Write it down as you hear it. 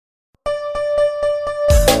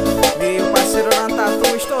parceiro na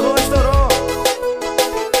tatu, estourou, estourou.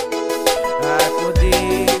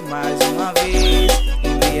 Acordei mais uma vez,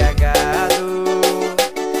 embriagado.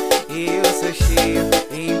 Eu sou cheio,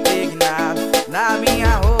 impregnado na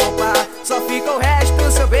minha roupa. Só fica o resto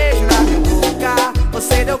do seu beijo na minha boca.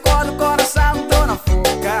 Você deu cor no coração, tô na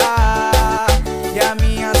foca. E a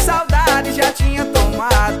minha saudade já tinha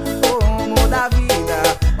tomado o rumo da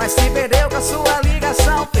vida, mas se perdeu com a sua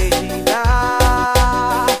ligação perdida.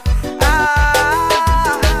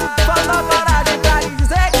 Faltou coragem pra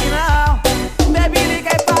dizer que não. Baby,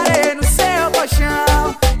 liguei, parei no seu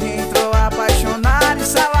colchão. Entrou apaixonado e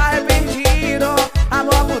saiu arrependido.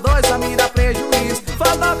 Amor por dois só me dá prejuízo.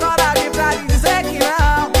 Faltou coragem pra dizer que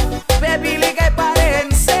não. Baby, liguei, parei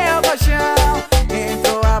no seu colchão.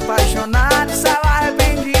 Entrou apaixonado e saiu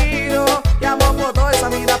arrependido. E amor por dois só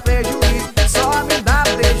me dá prejuízo. Só me dá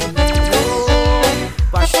prejuízo.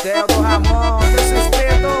 Pastel do Ramon, desse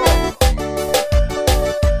espeto.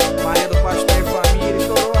 Maria do Pastel e Família,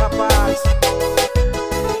 estourou, rapaz.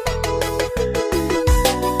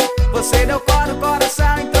 Você deu cor no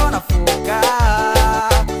coração, entrou na foca.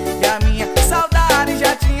 E a minha saudade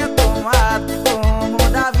já tinha tomado o rumo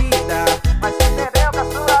da vida, mas se perdeu com a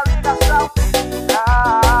sua ligação perdida.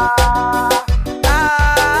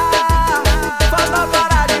 Faltou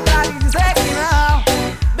coragem pra dizer que não.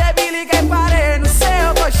 Baby, liguei, parei no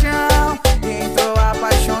seu colchão. Entrou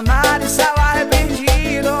apaixonado e saiu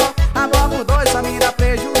arrependido. Amor por dois só me dá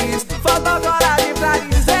prejuízo. Faltou coragem pra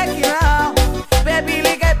dizer que não. Baby,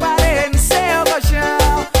 liguei, parei no seu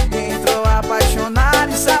colchão. Entrou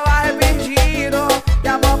apaixonado e saiu arrependido. E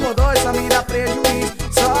amor por dois só me dá prejuízo.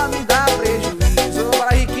 Só me dá prejuízo.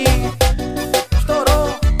 Bora, Riquinho,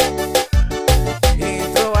 estourou.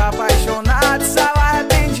 Entrou apaixonado e saiu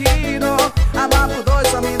arrependido. Amar por dois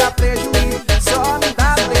só me dá prejuízo. Só me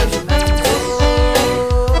dá prejuízo.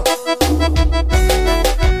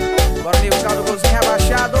 Bora, nego, caldo, cozinha,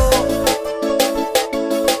 abaixado.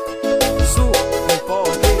 Sul,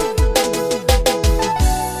 empolgue.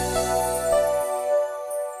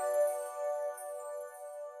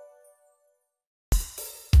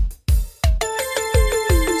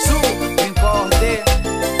 Sul, empolgue.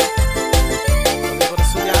 Toda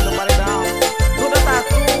subiada no paredão. Toda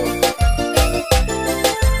tatu.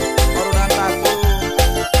 Ouro na tatu.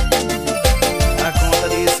 A conta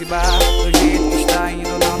desse bar, do jeito que está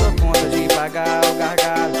indo, não dou conta de pagar o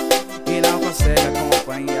gargalo. E não consegue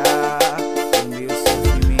acompanhar o meu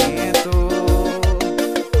sofrimento.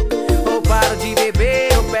 Ou paro de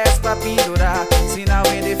beber, eu peço pra pendurar. Se não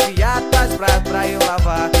vender fiado, faz prato pra eu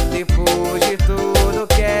lavar. Depois de tudo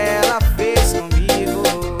que ela fez comigo,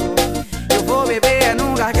 eu vou beber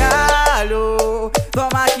num gargalho.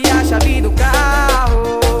 Toma aqui a chave do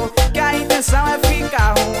carro, que a intenção é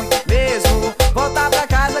ficar ruim mesmo. Voltar pra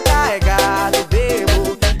casa carregado,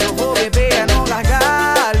 bebo. Eu vou beber num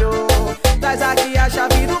gargalho. Traz aqui a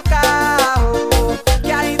chave do carro,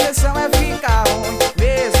 que a intenção é ficar ruim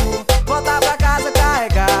mesmo. Voltar pra casa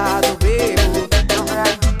carregado, bebo.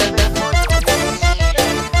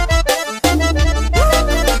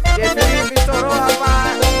 E Felipe estourou,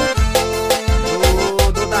 rapaz.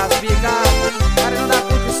 Tudo das bicas. Carinho da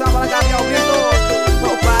curtição, bora, Gabriel gritou.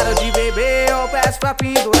 Ou paro de beber, ou peço pra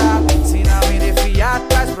pendurar. Se não vender fiado,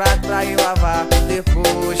 traz prato pra eu lavar.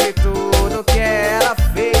 Depois de tudo que ela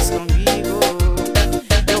fez comigo,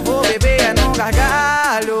 eu vou beber num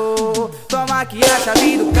gargalho. Toma aqui a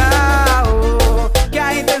chave do carro, que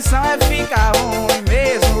a intenção é ficar ruim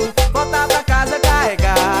mesmo. Voltar pra casa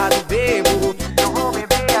carregado, bebo. Eu vou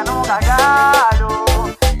beber num gargalho.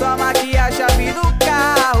 Toma aqui a chave do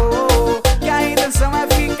carro, que a intenção é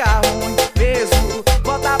ficar ruim mesmo.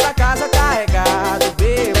 Voltar pra casa carregado,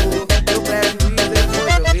 bebo. Eu prejuízo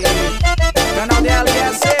depois eu vejo. Canal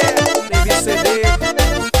DLS, TV CD.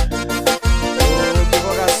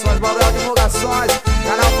 Divulgações, Bobel Divulgações.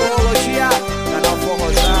 Canal Forrologia, canal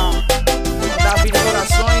Forrozão. Davi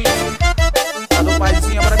Decorações. Tá do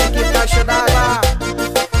paizinho pra mim que caixa d'água.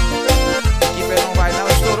 Equipe não vai não,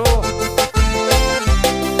 estourou.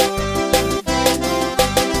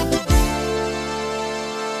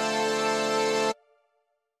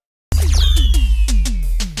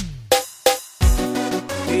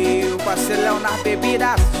 E o parceiro Leonardo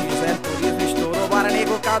Bebidas, José Turismo, estourou. Bora,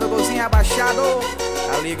 nego, caldo, golzinho abaixado.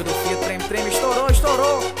 A liga do fio, trem, estourou,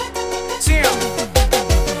 estourou. Sim,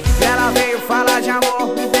 ela veio falar de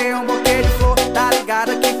amor, me deu um buquê de flor. Tá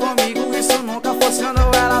ligado aqui comigo, isso nunca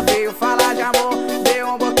funcionou. Ela veio falar de amor, deu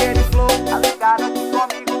um buquê de flor. Tá ligado aqui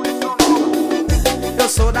comigo, isso nunca. Eu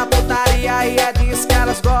sou da putaria e é disso que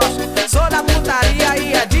elas gostam. Sou da putaria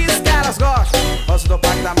e é disso que elas gostam. Rosa do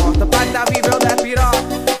Parque da Morta, Parque da Viva, eu der piroca.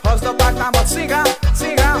 Rosa do Parque da Morta,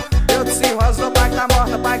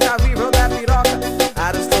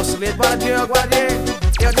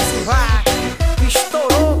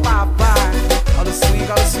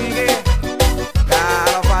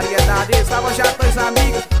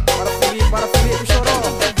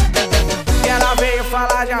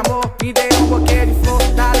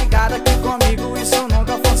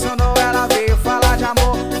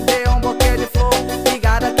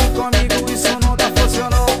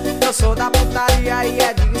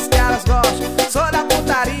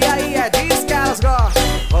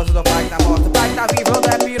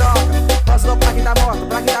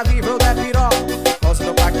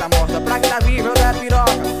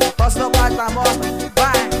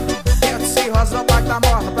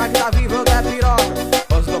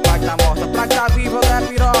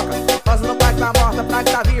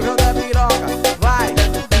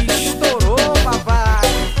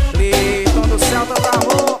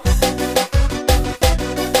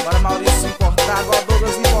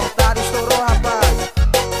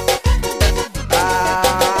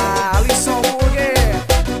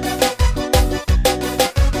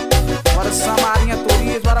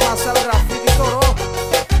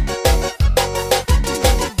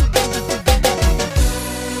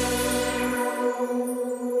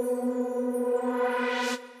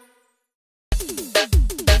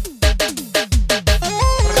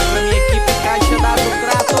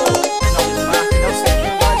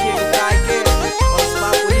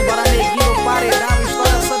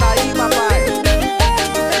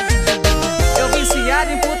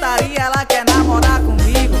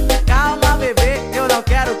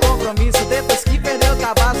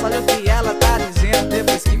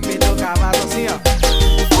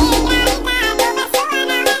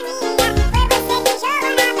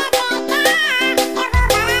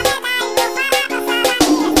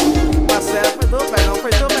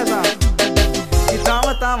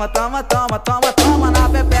 toma, toma, toma, toma, toma na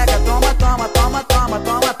pepeca. Toma, toma, toma, toma,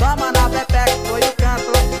 toma, toma na pepeca. Foi o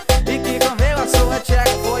canto e que comeu a sua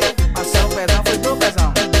tcheca. Foi a seu pezão, foi do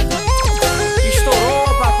pezão. Estourou,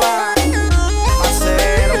 papai.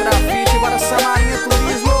 Marcelo, grafite, bora Samarinha,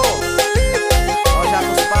 turismo. Ó, já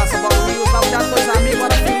nos passa, bora o Rio, tá já dois amigos,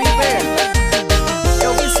 bora Felipe.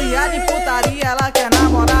 Eu viciado em putaria, ela quer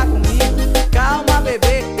namorar comigo. Calma,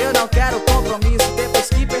 bebê, eu não quero compromisso. Depois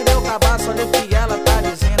que perdeu o cabaço, olha o que ela tá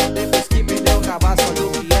dizendo. Depois que perdeu o cabaço, olha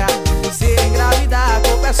o que é. Se engravidar, a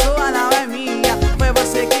culpa é sua, não é minha. Foi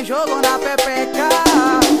você que jogou na pepeca.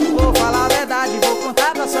 Vou falar a verdade, vou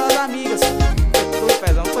contar pra suas amigas. Foi tu,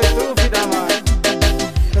 pezão, foi tu, filha da mãe.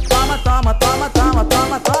 Toma, toma, toma, toma,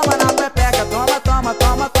 toma, toma na pepeca. Toma, toma,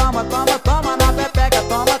 toma, toma, toma, toma na pepeca.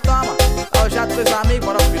 Toma, toma. Ó, já dois amigos,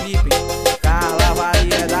 bora o Felipe. Carla,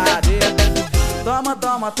 variedade. Toma,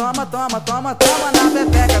 toma, toma, toma, toma, toma na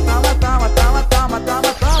pepeca. Toma, toma, toma, toma,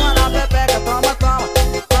 toma, toma na pepeca. Toma, toma,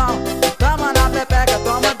 toma, toma na pepeca.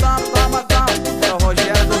 Toma, toma, toma, toma. É o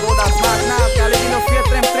Rogério do Gol das Máquinas, que ali meu filho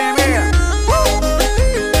treme, treme.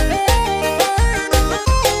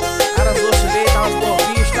 Era os doces leite, tava os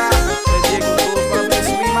porquistas. Eu digo doce pra ver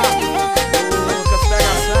esse clima. Lucas,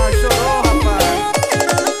 pegação, estourou, rapaz.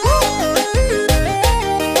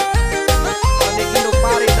 O neguinho do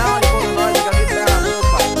paredão, ele por nós, diga ali, terra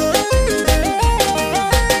roupa.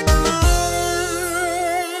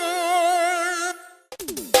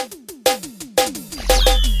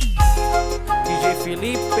 DJ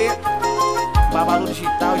Felipe, Babalu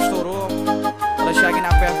Digital, estourou. Ela chega aqui na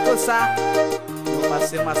perto, coçar. Meu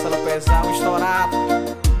parceiro Marcelo Pezão, estourado.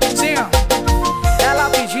 Sim, ó. Ela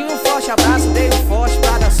pediu um forte abraço, dei um forte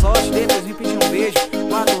pra dar sorte. Depois me pediu um beijo,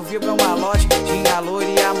 quando viu meu malote. Tinha a loira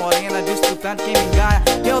e a morena disputando quem me ganha.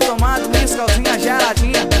 Eu tomando minha escalzinha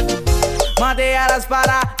geladinha. Mandei elas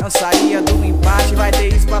parar, não saía do empate. Vai ter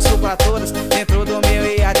espaço pra todas dentro do meu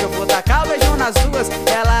iate. Eu vou tacar o beijão nas duas.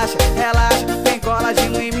 Relaxa, relaxa, tem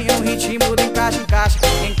coladinho em mim. Um ritmo do encaixa, encaixa.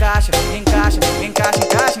 Encaixa, encaixa, encaixa,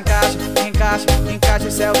 encaixa, encaixa. Encaixa, encaixa,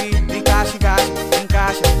 o céu e encaixa, encaixa.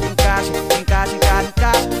 Encaixa, encaixa, encaixa, encaixa,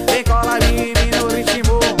 encaixa. Tem coladinho em mim no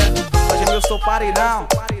ritmo. Hoje eu sou paredão.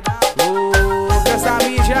 Lucas da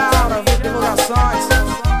mídia, na divulgações.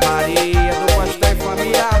 Maria do Gostou e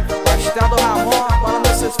família. Pastel do Ramon, bola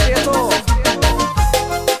no seu espeto.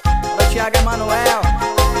 Bora Thiago Emanuel.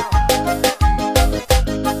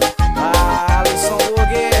 Alisson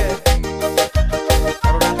Burger.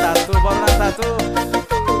 Bora na tatu, bora na tatu.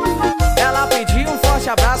 Ela pediu um forte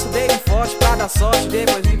abraço, dei um forte pra dar sorte.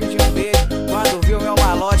 Depois me pediu um beijo, quando viu meu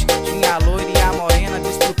malote. Tinha a loira e a morena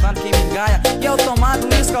disputando quem me ganha. E eu tomando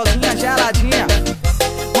uma escalzinha geladinha.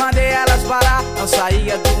 Mandei elas parar, não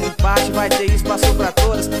saía do empate. Vai ter espaço pra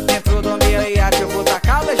todas dentro do meu iate. Eu vou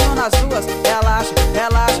tacar o beijão nas duas. Relaxa,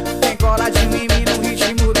 relaxa, tem coladinho em mim no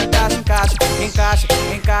ritmo do encaixa, encaixa. Encaixa,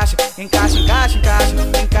 encaixa, encaixa, encaixa, encaixa.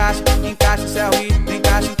 Encaixa, encaixa, céu e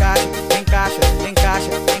encaixa, encaixa. Encaixa, encaixa,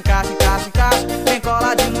 encaixa, encaixa, encaixa. Tem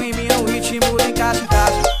coladinho em mim no ritmo do encaixa,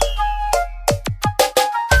 encaixa.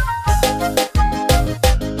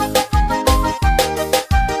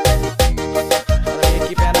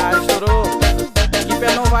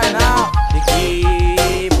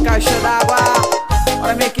 Caixa d'água,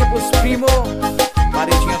 olha minha equipe, os primos.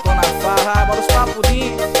 Paredinha, tô na farra, bora os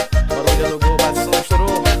papudinhos. Barulho do gol, bate som,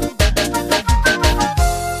 estourou.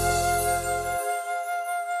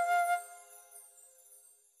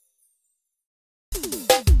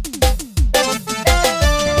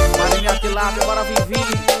 Marinha Tilapia, bora vir.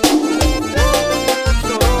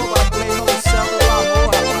 Estourou, bora play no céu do amor,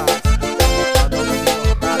 rapaz.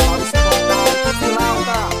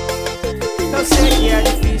 Eu sei que é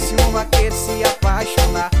difícil um vaqueiro se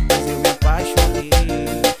apaixonar, mas eu me apaixonei.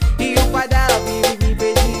 E o pai dela vive me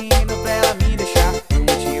pedindo pra ela me deixar. O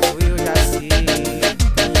motivo eu já sei.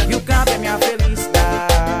 E o campo é minha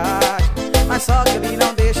felicidade, mas só que ele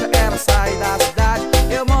não deixa ela sair da cidade.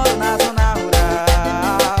 Eu moro na zona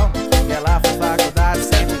rural, e ela faz faculdade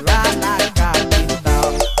sem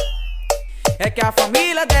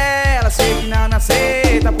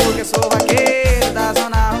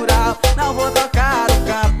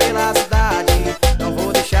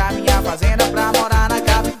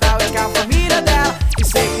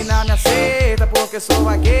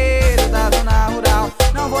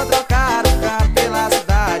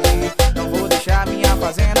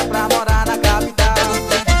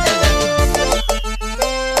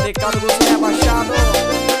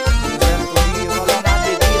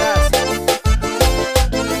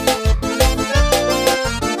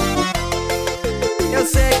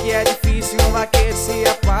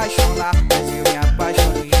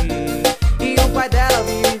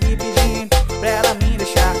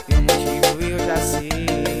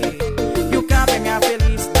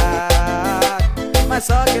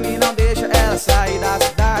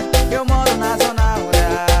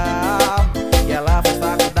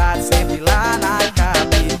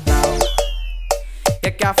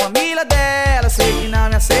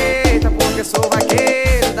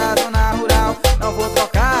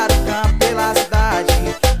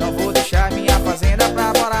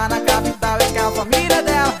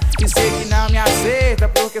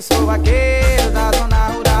eu sou vaqueiro da zona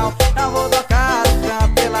rural. Não vou tocar no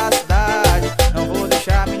campo pela cidade, não vou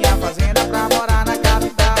deixar minha fazenda pra morar na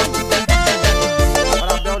capital.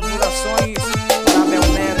 Parabéu Divulgações, Parabéu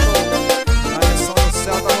Neto, a direção do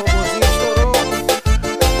céu da Robozinho estourou.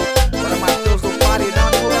 Bora Matheus do Paredão,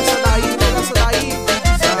 divulga essa daí, divulga essa daí.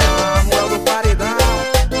 Samuel do Paredão,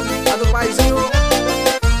 a do Paizinho.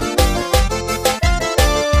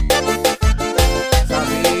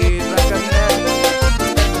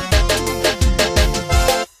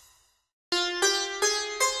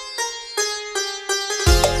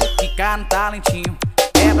 Ficar no talentinho,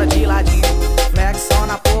 quebra de ladinho, flexão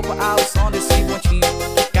na popa ao som desse pontinho.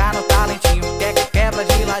 Ficar no talentinho, quebra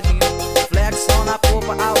de ladinho, flexão na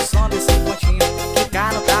popa ao som desse pontinho.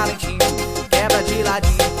 Ficar no talentinho, quebra de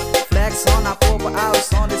ladinho, flexão na popa ao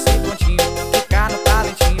som desse pontinho. Ficar no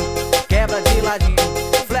talentinho, quebra de ladinho,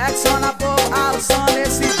 flexão na popa ao som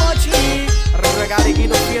desse pontinho. Regaliguinho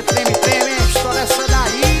do Fia, treme, treme, estoura essa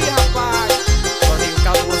daí, rapaz. Tornei o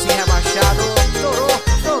caldozinho rebaixado, estourou.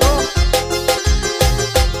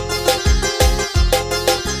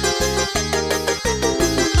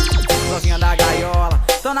 Da gaiola,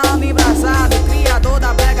 tô na onda embrasada, criador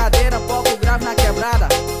da bregadeira, pouco grave na quebrada,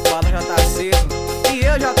 o balão já tá aceso e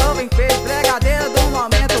eu já tô bem feito. Bregadeira do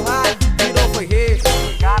momento vai, virou foi rei.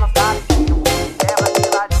 Ficar no talentinho, quebra de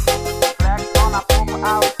ladinho, flexão na popa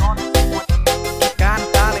ao som desse pontinho. Ficar no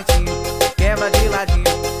talentinho, quebra de ladinho,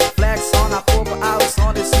 flexão na popa ao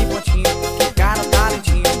som desse pontinho. Ficar no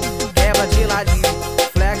talentinho, quebra de ladinho,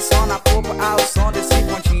 flexão na popa ao som desse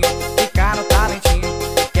pontinho. Ficar no talentinho,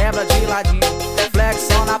 quebra de ladinho,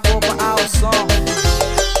 flexão na popa ao som.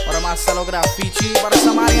 Bora Marcelo Grafite, bora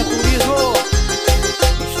Samarinha Turismo.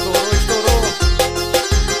 Estourou, estourou.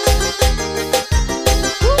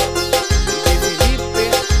 Felipe,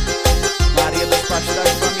 Maria dos Pastéis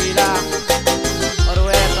de Família. Bora o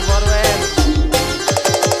Edson, bora o Edson.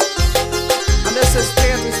 Não desse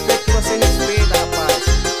respeito, respeito que você respeita, rapaz.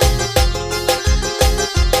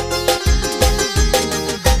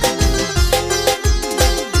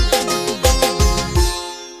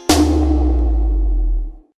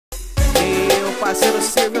 Parceiro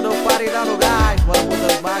Silvio do Paredão do Gás, bora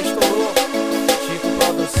botar baixo, estourou. Chico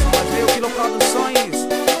Produções, meio quilo Produções.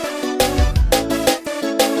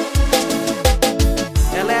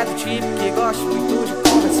 Ela é do tipo que gosta muito de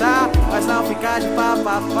conversar, mas não ficar de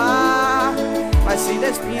papapá. Vai se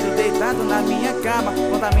despindo, deitando na minha cama,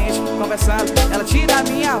 prontamente conversando, ela tira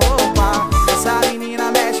minha roupa. Essa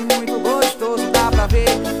menina mexe muito gostoso, dá pra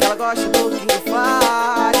ver que ela gosta do que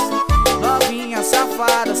faz. Novinha,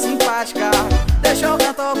 safada, simpática, deixa o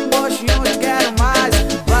cantor com gostinho de quero mais.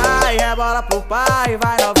 Vai, rebola pro pai,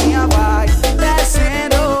 vai novinha, vai.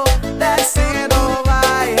 Descendo, descendo,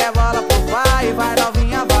 vai. Rebola pro pai, vai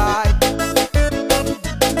novinha, vai.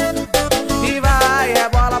 E vai,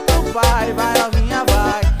 rebola pro pai, vai novinha,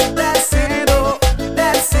 vai. Descendo,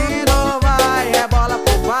 descendo, vai. Rebola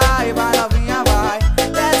pro pai, vai novinha, vai.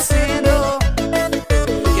 Descendo.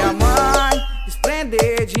 E a mãe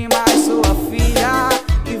desprender demais sua filha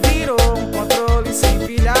e virou um controle sem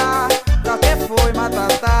pilha. Pra que foi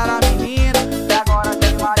matar a menina e agora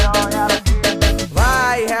de maior ela diz.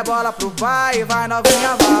 Vai, rebola pro pai, vai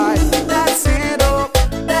novinha, vai. Descendo,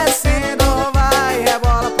 descendo, vai.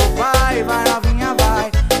 Rebola pro pai, vai novinha,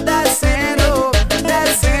 vai. Descendo,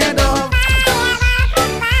 descendo.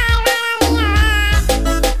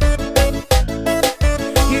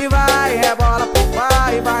 E vai, rebola pro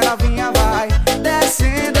pai, vai novinha, vai.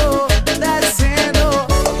 Descendo, descendo.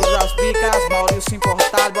 Todas as bicas, Maurício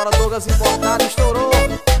importado, bora Douglas importado, estourou.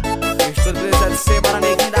 Estúdio 3LC, bora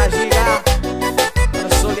neguinho da giga.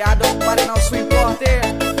 Bora soleado, pare não se importer.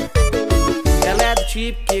 Ela é do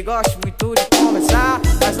tipo que gosta muito de conversar,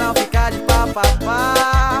 mas não ficar de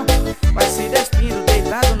papapá. Vai se despindo,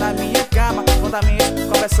 deitando na minha cama, prontamente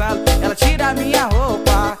conversando, ela tira minha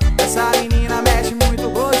roupa. Essa menina mexe muito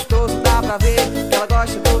gostoso, dá pra ver que ela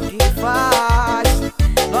gosta do que faz.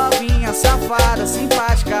 Novinha, safada,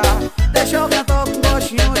 simpática, deixa o cantor com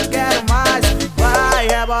gostinho de quero mais. Vai,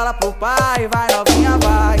 rebola pro pai, vai novinha,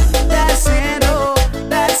 vai. Descendo,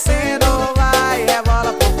 descendo, vai.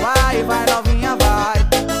 Rebola pro pai, vai novinha, vai.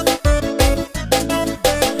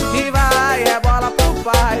 E vai, rebola pro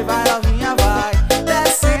pai, vai novinha, vai.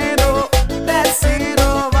 Descendo,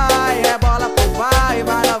 descendo, vai. Rebola pro pai,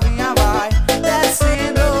 vai novinha, vai.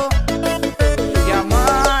 Descendo. E a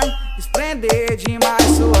mãe desprender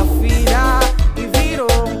demais sua filha e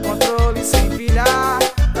virou um controle sem pilha.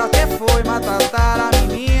 Pra que foi matar a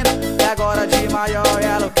menina e agora de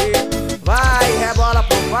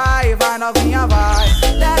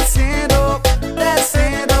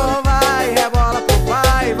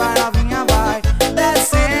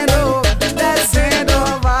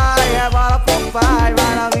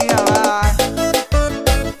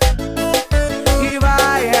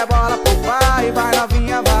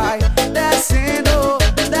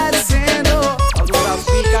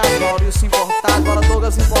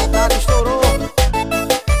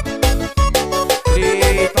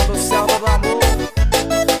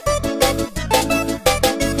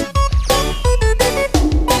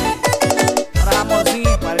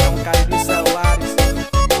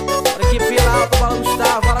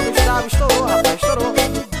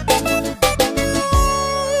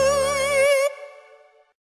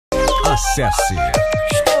Acesse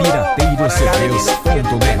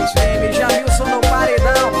pirateiros.net. Jamilson no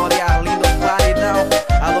paredão, olha lindo paredão.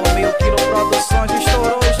 Alô, meu quilo produções,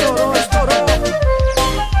 estourou, estourou, estourou.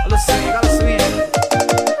 Olha o swing, olha o swing.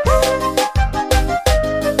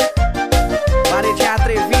 Paredinha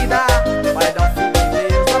atrevida, paredão filho de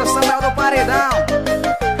Deus. Olha o Samuel do paredão.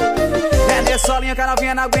 É nesse solinho que a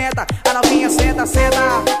novinha não aguenta. A novinha senta,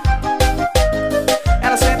 senta.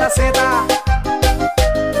 Ela senta, senta.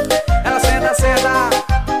 Ela senta, senta.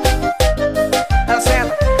 Ela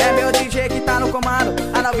senta, é meu DJ que tá no comando.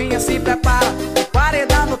 A novinha se prepara, o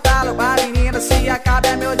paredão no talo. A menina se acaba,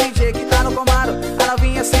 é meu DJ que tá no comando. A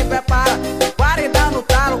novinha se prepara, o paredão no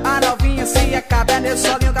talo. A novinha se acaba, é nesse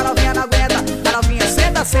solinho que a novinha não aguenta. A novinha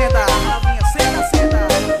senta, senta. A novinha senta, senta.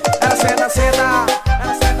 Ela senta, senta.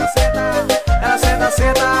 Ela senta, senta. Ela senta,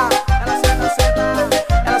 senta. Ela senta, senta.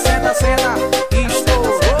 Ela senta, senta.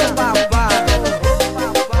 Estourou, papai.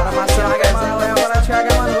 Bora Marcelo, Emanuel, bora Thiago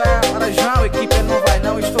Emanuel, bora João, equipe não vai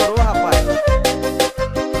não, estourou, rapaz.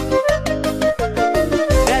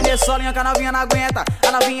 É nesse solinho que a novinha não aguenta.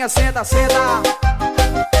 A novinha senta, senta.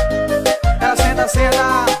 Ela senta,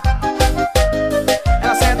 senta.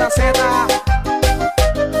 Ela senta, senta.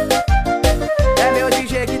 É meu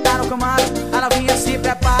DJ que tá no comando. A novinha se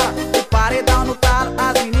prepara, o paredão no talo.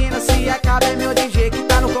 As meninas se acabam, é meu DJ que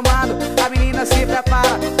tá no comando. A menina se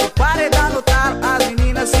prepara, o paredão no talo. As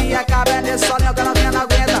meninas se acabam, é nesse solinho que a novinha não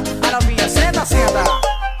aguenta. A novinha senta, senta.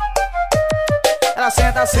 Ela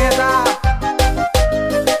senta, senta.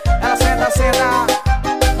 Ela senta, senta.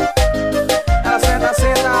 Ela senta,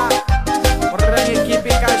 senta. Grande equipe,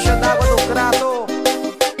 caixa d'água do crato.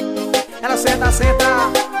 Ela senta, senta.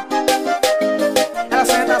 Ela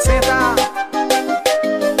senta, senta.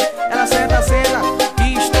 Ela senta, senta.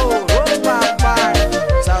 Estourou, papai.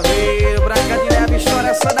 Saveiro, branca de neve, estoura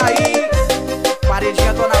essa daí.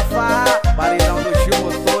 Paredinha, tô na Farra. Paredão do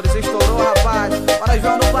Julho, motores, estourou, rapaz. Bora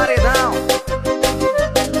João no paredão.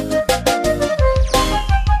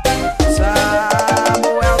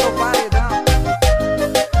 Samuel no paredão.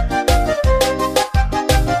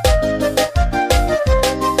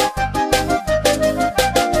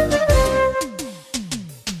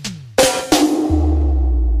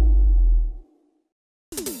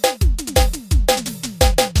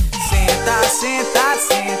 Senta, senta,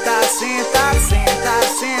 senta, senta, senta,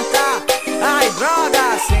 senta. Ai, droga,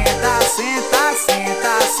 senta, senta,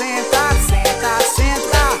 senta, senta, senta,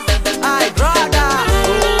 senta. Ai, droga,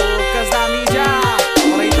 loucas da mídia.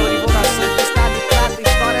 Olha então de votação, está de prata,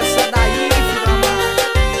 história essa daí, filha mãe.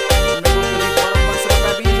 Meu grupo de fora, parceiro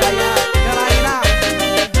da Bijaiá, Janaína.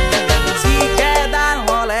 Se quer dar um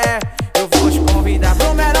rolé, eu vou te convidar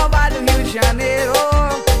pro melhor baile do Rio de Janeiro.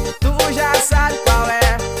 Tu já sabe qual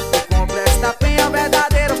é, o complexo da Penha, o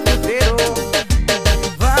verdadeiro puteiro.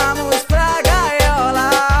 Vamos pra gaiola,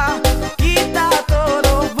 que tá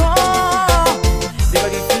todo bom. Deu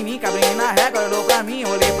de fininho, cabrinho na régua, olhou pra mim,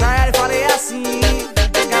 olhei pra ela e falei assim.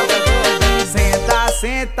 Senta,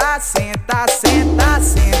 senta, senta, senta,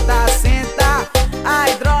 senta, senta.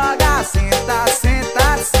 Ai, droga, senta,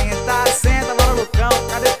 senta, senta, senta. Bora Lucão,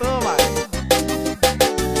 cadê tu, mano?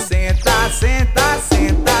 Senta, senta,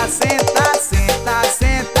 senta, senta, senta,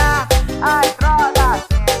 senta. Ai, droga,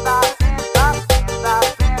 senta, senta, senta,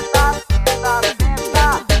 senta, senta, senta.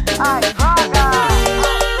 Ai, droga.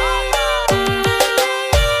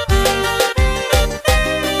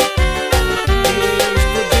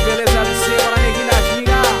 Estúdio de beleza do seu, bora neguinho da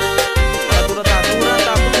ginga. Tá dura, tá dura,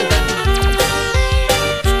 tá dura.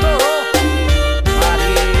 Estourou.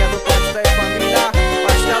 Maria do Gostou e família,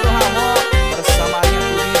 Baixar do Ramon, bora Samarinha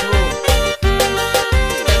turismo.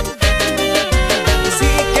 Se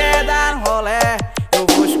quer dar um rolé, eu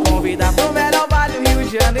vou te convidar pro melhor baile do Rio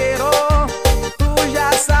de Janeiro. Tu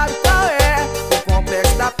já sabe qual é, o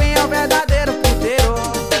complexo da Penha, o verdadeiro puteiro.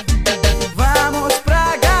 Vamos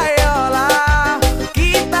pra gaiola,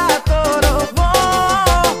 que tá todo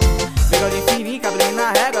bom. Pegou de fininho, cabrinho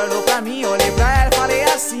na régua, olhou pra mim, olhei pra ela e falei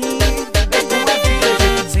assim.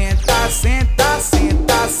 Senta, senta,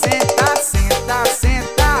 senta, senta, senta,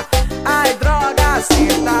 senta. Ai, droga,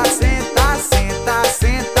 senta, senta, senta,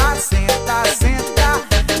 senta, senta, senta.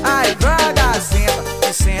 Ai, droga, senta,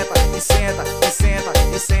 e senta, e senta, e senta,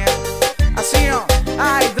 e senta. Assim, ó.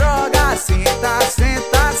 Ai, droga, senta,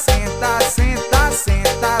 senta, senta, senta,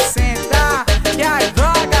 senta, senta. E ai,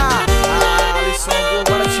 droga. Alisson,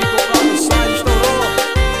 agora Chico Produções, estourou.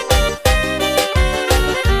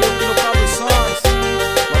 Eu que no Produções.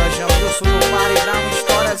 Bora Jamilson no paredão,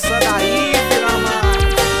 história essa daí, filha mãe.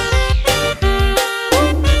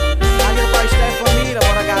 Ali no pastel família,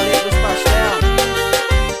 bora galera dos pastel.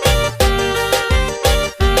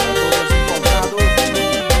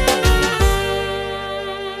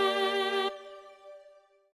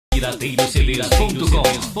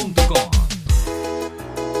 DIREITOS.com.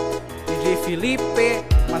 DJ Felipe,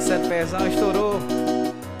 Marcelo Pezão estourou.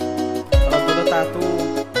 Fala toda tatu.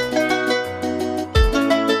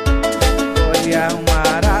 Pode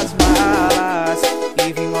arrumar as malas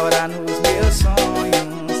e vir morar nos meus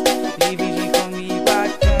sonhos. Dividir comigo a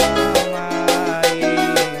cama e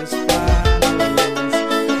os planos.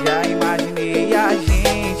 Já imaginei a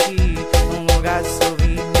gente num lugar sob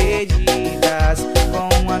medidas, com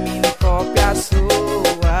uma mini cópia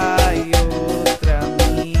sua e outra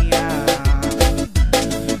minha,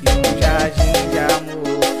 e um jardim de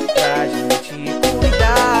amor pra gente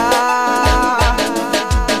cuidar.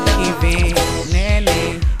 E vem,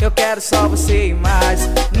 neném, eu quero só você e mais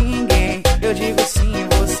ninguém. Eu digo sim,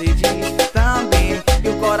 você diz também, e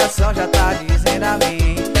o coração já tá dizendo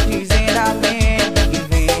amém, dizendo amém. E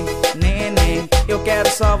vem, neném, eu quero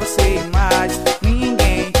só você e mais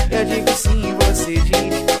ninguém. Eu digo sim, você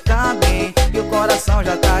diz também, e o coração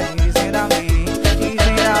já tá dizendo amém,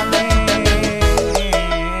 dizendo amém.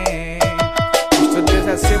 Estou Deus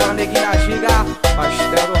receba a neguinha giga,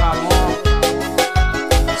 pastel do Ramon,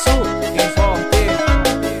 sul, inforte.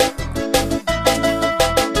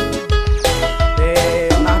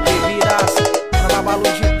 Nas bebidas, trabalho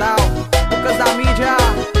digital, Lucas da mídia.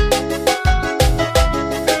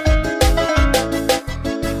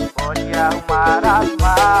 Pode arrumar as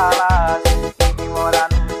malas e vir morar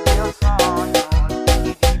nos meus sonhos,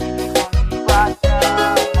 e dividir comigo a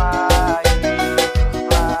cama e os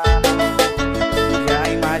planos. Já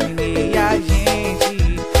imaginei a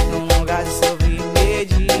gente num lugar sob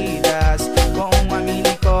medidas, com uma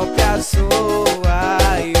mini cópia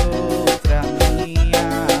sua e outra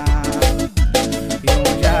minha, e um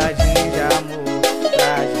jardim de amor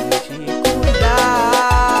pra gente cuidar.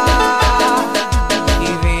 E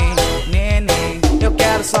vem, neném, eu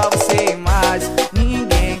quero só você e mais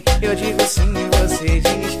ninguém. Eu digo sim, você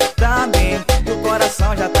diz também, e o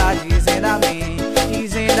coração já tá dizendo amém,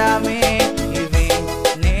 dizendo amém. E vem,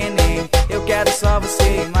 neném, eu quero só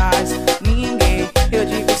você e mais ninguém. Eu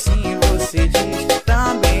digo sim, você diz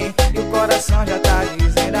também, e o coração já tá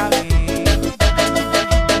dizendo amém.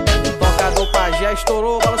 Tocador Pajé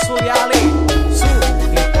estourou, balançou ali, sul,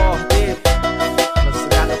 importe.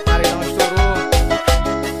 Balançada paredão estourou.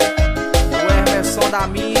 O Emerson da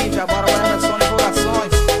mídia, bora o Emerson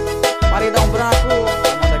divulgações. Paredão branco,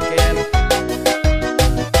 manda Kelly.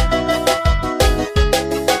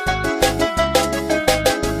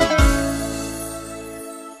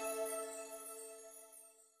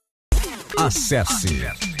 Acesse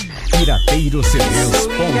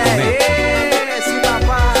pirateirocds.net. Esse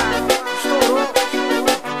papai estourou.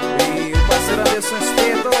 E o parceiro Anderson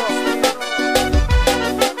Espeto.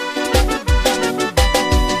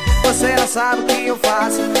 Você não sabe o que eu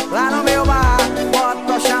faço lá no meu bar. Boto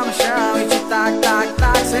colchão no chão e te tac, tac,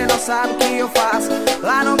 tac. Você não sabe o que eu faço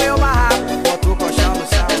lá no meu bar. Boto o colchão no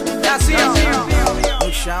chão. É assim, ó.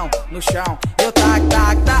 No chão, no chão, eu tac,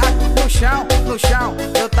 tac, tac. No chão,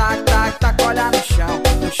 eu tac, tac, tac. Olha no chão,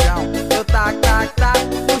 eu tac, tac, tac.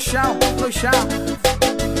 No chão,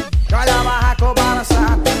 olha a barraco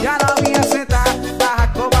balançando e a novinha sentada.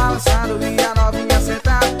 Barraco balançando e a novinha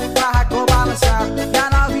sentada. Barraco balançando e a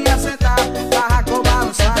novinha sentada. Barraco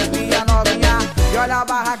balançando e a novinha. E olha a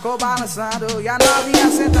barraco balançando e a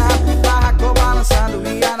novinha sentada. Barraco balançando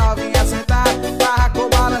e a novinha sentada. Barraco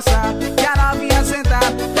balançando e a novinha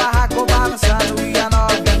sentada. Barraco balançando e a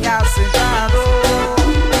novinha sentado.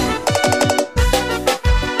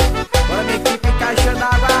 Bora minha equipe caixa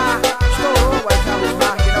d'água. Estourou, vai já luz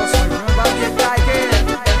marca, Nelson Júnior, Baixar, Caique.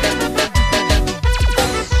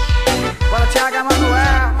 Bora Thiago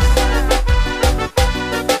Emanuel.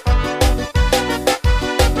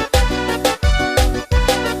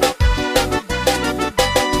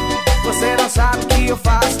 Você não sabe o que eu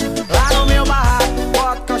faço lá no meu barraco.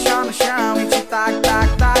 Boto colchão no chão e te tac,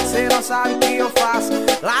 tac, tac. Você não sabe o que eu faço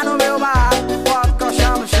lá no meu barraco. Boto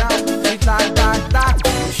colchão no chão e tac, tac, tac.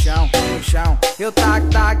 No chão, eu tac,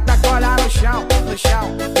 tac, tac. Olha no chão,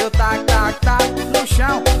 eu tac, tac, tac. No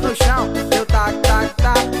chão, eu tac, tac,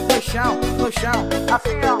 tac. No chão,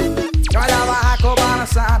 assim ó. Olha a barraco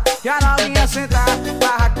balançando e a novinha sentada.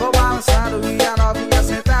 Barraco balançando e a novinha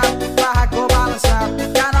sentada. Barraco balançando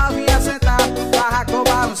e a novinha sentada. Barraco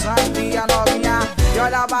balançando e a novinha. E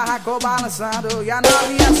olha a barraco balançando e a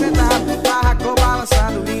novinha sentada. Barraco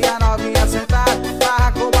balançando e a novinha sentada.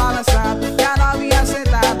 Barraco balançando e a novinha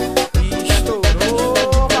sentada.